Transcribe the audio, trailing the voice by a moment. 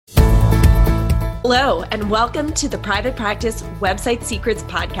Hello, and welcome to the Private Practice Website Secrets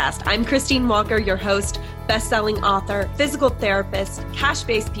podcast. I'm Christine Walker, your host, best-selling author, physical therapist,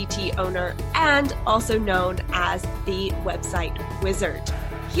 cash-based PT owner, and also known as the Website Wizard.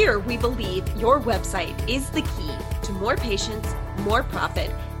 Here, we believe your website is the key to more patients, more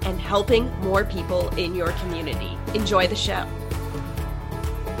profit, and helping more people in your community. Enjoy the show.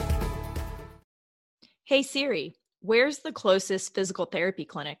 Hey Siri, where's the closest physical therapy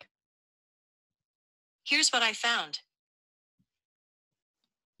clinic? Here's what I found.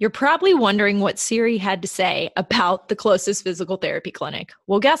 You're probably wondering what Siri had to say about the closest physical therapy clinic.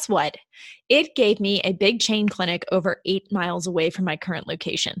 Well, guess what? It gave me a big chain clinic over 8 miles away from my current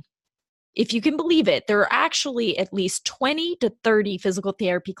location. If you can believe it, there are actually at least 20 to 30 physical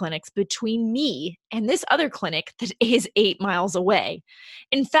therapy clinics between me and this other clinic that is 8 miles away.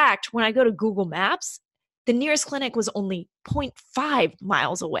 In fact, when I go to Google Maps, the nearest clinic was only 0.5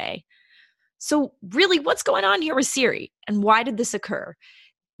 miles away. So really, what's going on here with Siri, and why did this occur?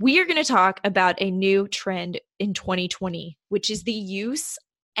 We are going to talk about a new trend in 2020, which is the use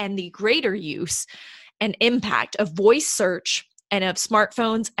and the greater use and impact of voice search and of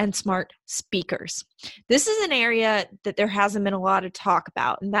smartphones and smart speakers. This is an area that there hasn't been a lot of talk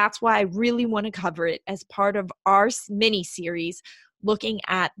about, and that's why I really want to cover it as part of our mini-series looking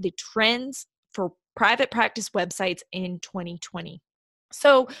at the trends for private practice websites in 2020.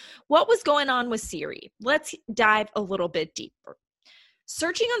 So what was going on with Siri? Let's dive a little bit deeper.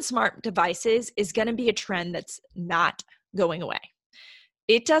 Searching on smart devices is going to be a trend that's not going away.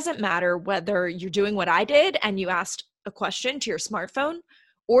 It doesn't matter whether you're doing what I did and you asked a question to your smartphone,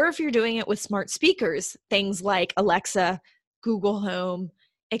 or if you're doing it with smart speakers, things like Alexa, Google Home,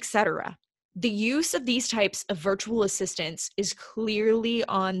 etc. The use of these types of virtual assistants is clearly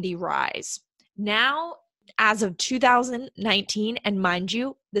on the rise. Now, as of 2019, and mind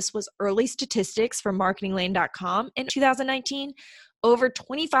you, this was early statistics from marketinglane.com in 2019, over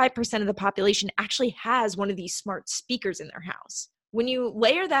 25% of the population actually has one of these smart speakers in their house. When you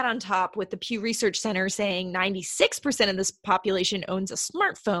layer that on top with the Pew Research Center saying 96% of this population owns a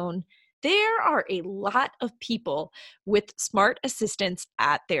smartphone, there are a lot of people with smart assistants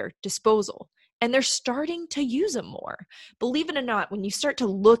at their disposal. And they're starting to use them more. Believe it or not, when you start to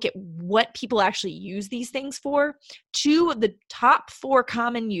look at what people actually use these things for, 2 of the top 4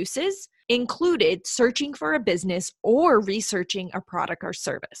 common uses included searching for a business or researching a product or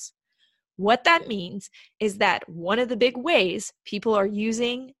service. What that means is that one of the big ways people are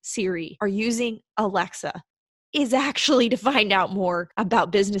using Siri, are using Alexa, is actually to find out more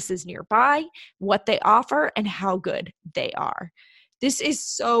about businesses nearby, what they offer, and how good they are. This is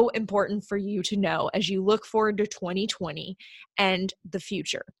so important for you to know as you look forward to 2020 and the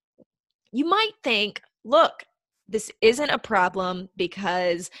future. You might think, look, this isn't a problem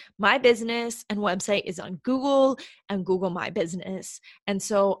because my business and website is on Google and Google My Business, and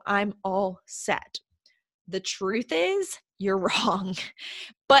so I'm all set. The truth is, you're wrong.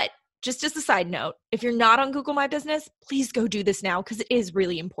 But just as a side note, if you're not on Google My Business, please go do this now because it is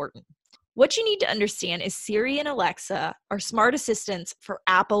really important. What you need to understand is Siri and Alexa are smart assistants for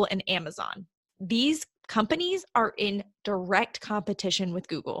Apple and Amazon. These companies are in direct competition with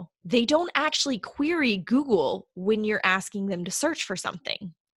Google. They don't actually query Google when you're asking them to search for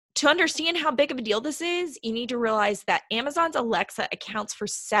something. To understand how big of a deal this is, you need to realize that Amazon's Alexa accounts for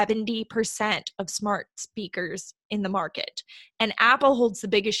 70% of smart speakers in the market, and Apple holds the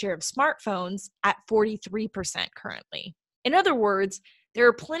biggest share of smartphones at 43% currently. In other words, there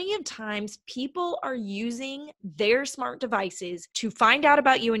are plenty of times people are using their smart devices to find out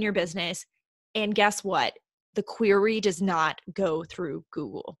about you and your business. And guess what? The query does not go through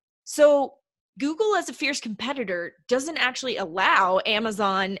Google. So Google, as a fierce competitor, doesn't actually allow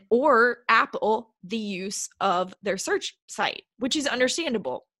Amazon or Apple the use of their search site, which is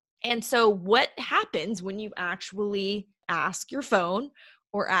understandable. And so what happens when you actually ask your phone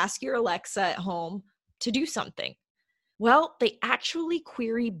or ask your Alexa at home to do something? Well, they actually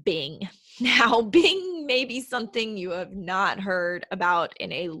query Bing. Now, Bing may be something you have not heard about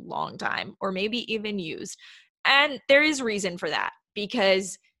in a long time, or maybe even used. And there is reason for that,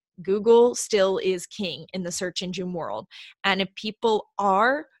 because Google still is king in the search engine world. And if people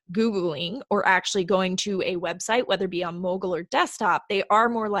are Googling or actually going to a website, whether it be on mobile or desktop, they are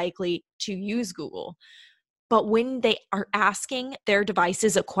more likely to use Google. But when they are asking their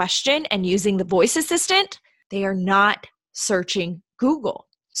devices a question and using the voice assistant, they are not searching Google.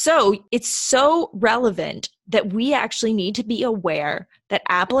 So it's so relevant that we actually need to be aware that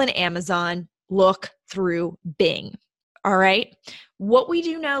Apple and Amazon look through Bing. All right. What we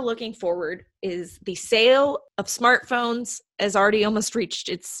do now looking forward is the sale of smartphones has already almost reached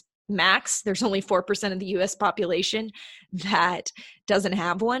its max. There's only 4% of the US population that doesn't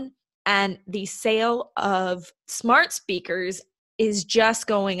have one. And the sale of smart speakers is just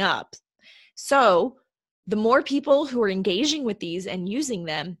going up. So the more people who are engaging with these and using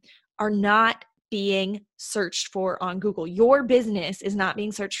them are not being searched for on Google. Your business is not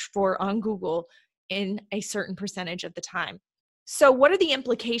being searched for on Google in a certain percentage of the time. So what are the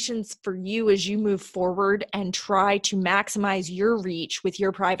implications for you as you move forward and try to maximize your reach with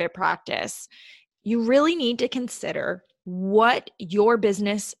your private practice? You really need to consider what your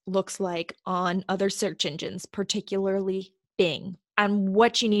business looks like on other search engines, particularly Bing. And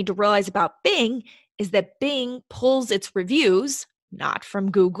what you need to realize about Bing is that Bing pulls its reviews, not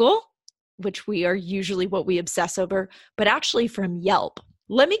from Google, which we are usually what we obsess over, but actually from Yelp.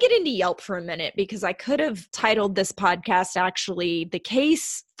 Let me get into Yelp for a minute because I could have titled this podcast actually The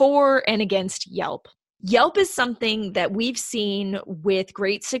Case for and Against Yelp. Yelp is something that we've seen with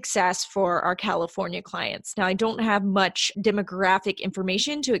great success for our California clients. Now, I don't have much demographic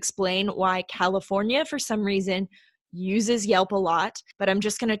information to explain why California, for some reason, uses Yelp a lot, but I'm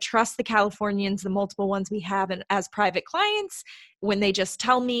just going to trust the Californians, the multiple ones we have as private clients, when they just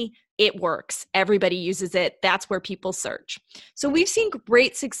tell me it works. Everybody uses it. That's where people search. So we've seen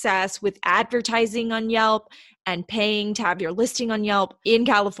great success with advertising on Yelp and paying to have your listing on Yelp in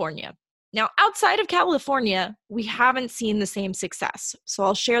California. Now, outside of California, we haven't seen the same success. So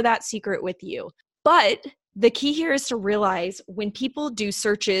I'll share that secret with you. But the key here is to realize when people do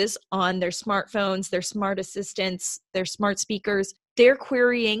searches on their smartphones, their smart assistants, their smart speakers, they're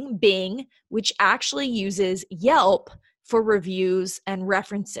querying Bing, which actually uses Yelp for reviews and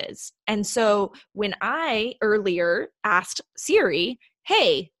references. And so when I earlier asked Siri,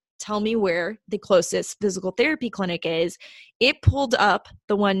 hey, tell me where the closest physical therapy clinic is, it pulled up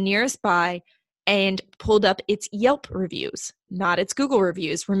the one nearest by and pulled up its Yelp reviews, not its Google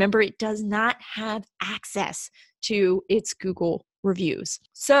reviews. Remember, it does not have access to its Google reviews.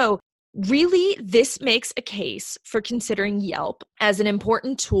 So really, this makes a case for considering Yelp as an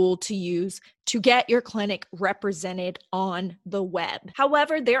important tool to use to get your clinic represented on the web.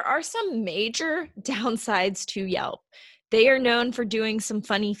 However, there are some major downsides to Yelp. They are known for doing some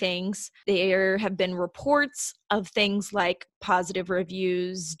funny things. There have been reports of things like positive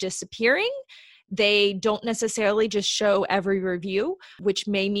reviews disappearing. They don't necessarily just show every review, which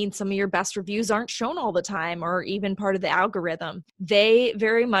may mean some of your best reviews aren't shown all the time or even part of the algorithm. They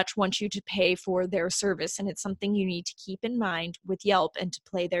very much want you to pay for their service, and it's something you need to keep in mind with Yelp and to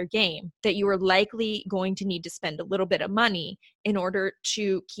play their game, that you are likely going to need to spend a little bit of money in order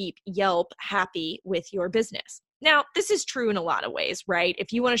to keep Yelp happy with your business. Now, this is true in a lot of ways, right?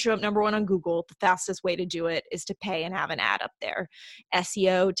 If you want to show up number one on Google, the fastest way to do it is to pay and have an ad up there.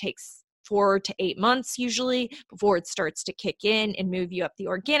 SEO takes 4 to 8 months usually before it starts to kick in and move you up the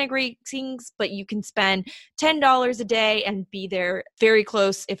organic rankings, but you can spend $10 a day and be there very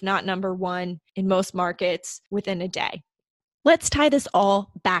close, if not number one in most markets within a day. Let's tie this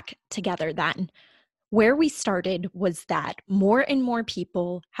all back together then. Where we started was that more and more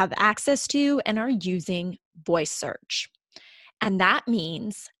people have access to and are using voice search. And that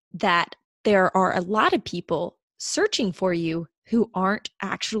means that there are a lot of people searching for you who aren't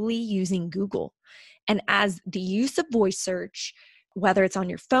actually using Google. And as the use of voice search, whether it's on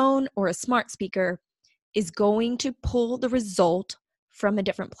your phone or a smart speaker, is going to pull the result from a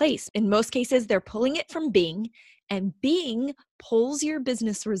different place. In most cases, they're pulling it from Bing, and Bing pulls your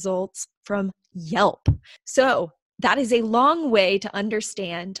business results from Yelp. So that is a long way to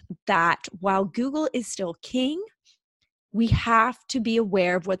understand that while Google is still king, we have to be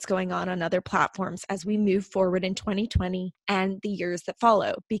aware of what's going on other platforms as we move forward in 2020 and the years that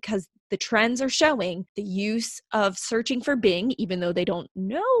follow, because the trends are showing the use of searching for Bing, even though they don't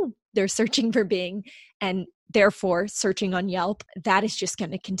know they're searching for Bing and therefore searching on Yelp, that is just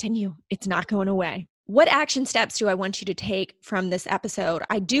going to continue. It's not going away. What action steps do I want you to take from this episode?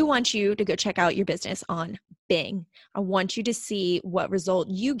 I do want you to go check out your business on Bing. I want you to see what result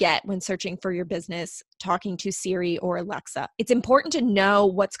you get when searching for your business, talking to Siri or Alexa. It's important to know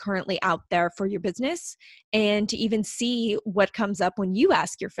what's currently out there for your business and to even see what comes up when you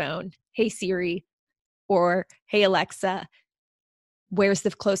ask your phone, hey Siri, or hey Alexa, where's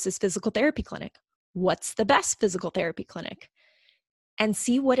the closest physical therapy clinic? What's the best physical therapy clinic? And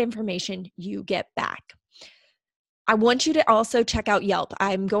see what information you get back. I want you to also check out Yelp.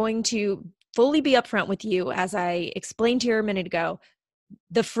 I'm going to fully be upfront with you, as I explained to you a minute ago.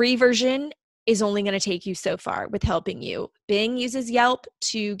 The free version is only going to take you so far with helping you. Bing uses Yelp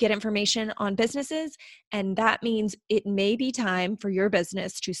to get information on businesses, and that means it may be time for your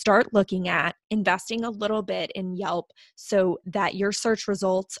business to start looking at investing a little bit in Yelp so that your search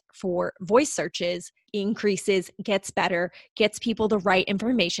results for voice searches increases, gets better, gets people the right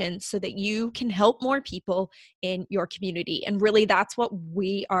information so that you can help more people in your community. And really, that's what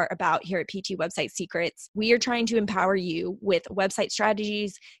we are about here at PT Website Secrets. We are trying to empower you with website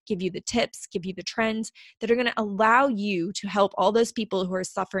strategies, give you the tips, give you the trends that are going to allow you to help all those people who are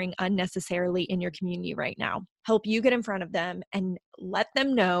suffering unnecessarily in your community right now. Help you get in front of them and let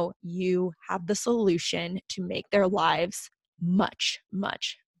them know you have the solution to make their lives much,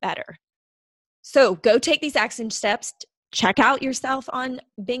 much better. So go take these action steps, check out yourself on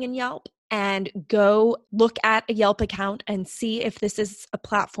Bing and Yelp, and go look at a Yelp account and see if this is a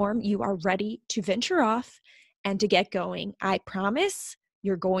platform you are ready to venture off and to get going. I promise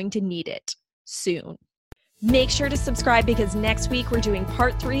you're going to need it soon. Make sure to subscribe because next week we're doing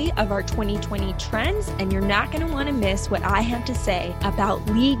part 3 of our 2020 trends, and you're not going to want to miss what I have to say about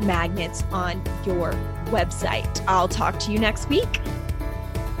lead magnets on your website. I'll talk to you next week.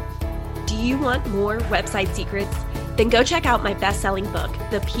 Do you want more website secrets? Then go check out my best-selling book,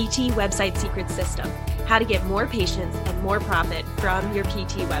 The PT Website Secrets System, How to Get More Patients and More Profit from Your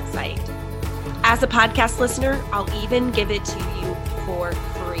PT Website. As a podcast listener, I'll even give it to you for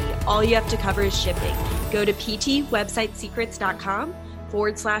free. All you have to cover is shipping. Go to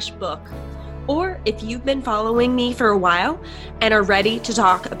ptwebsitesecrets.com/book. Or if you've been following me for a while and are ready to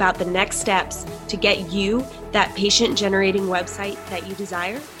talk about the next steps to get you that patient-generating website that you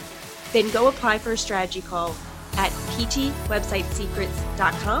desire, then go apply for a strategy call at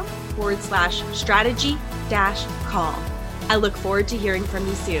ptwebsitesecrets.com/strategy-call. I look forward to hearing from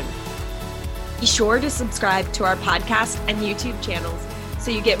you soon. Be sure to subscribe to our podcast and YouTube channels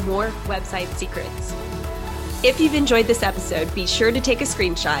so you get more website secrets. If you've enjoyed this episode, be sure to take a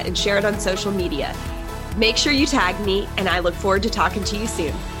screenshot and share it on social media. Make sure you tag me, and I look forward to talking to you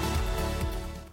soon.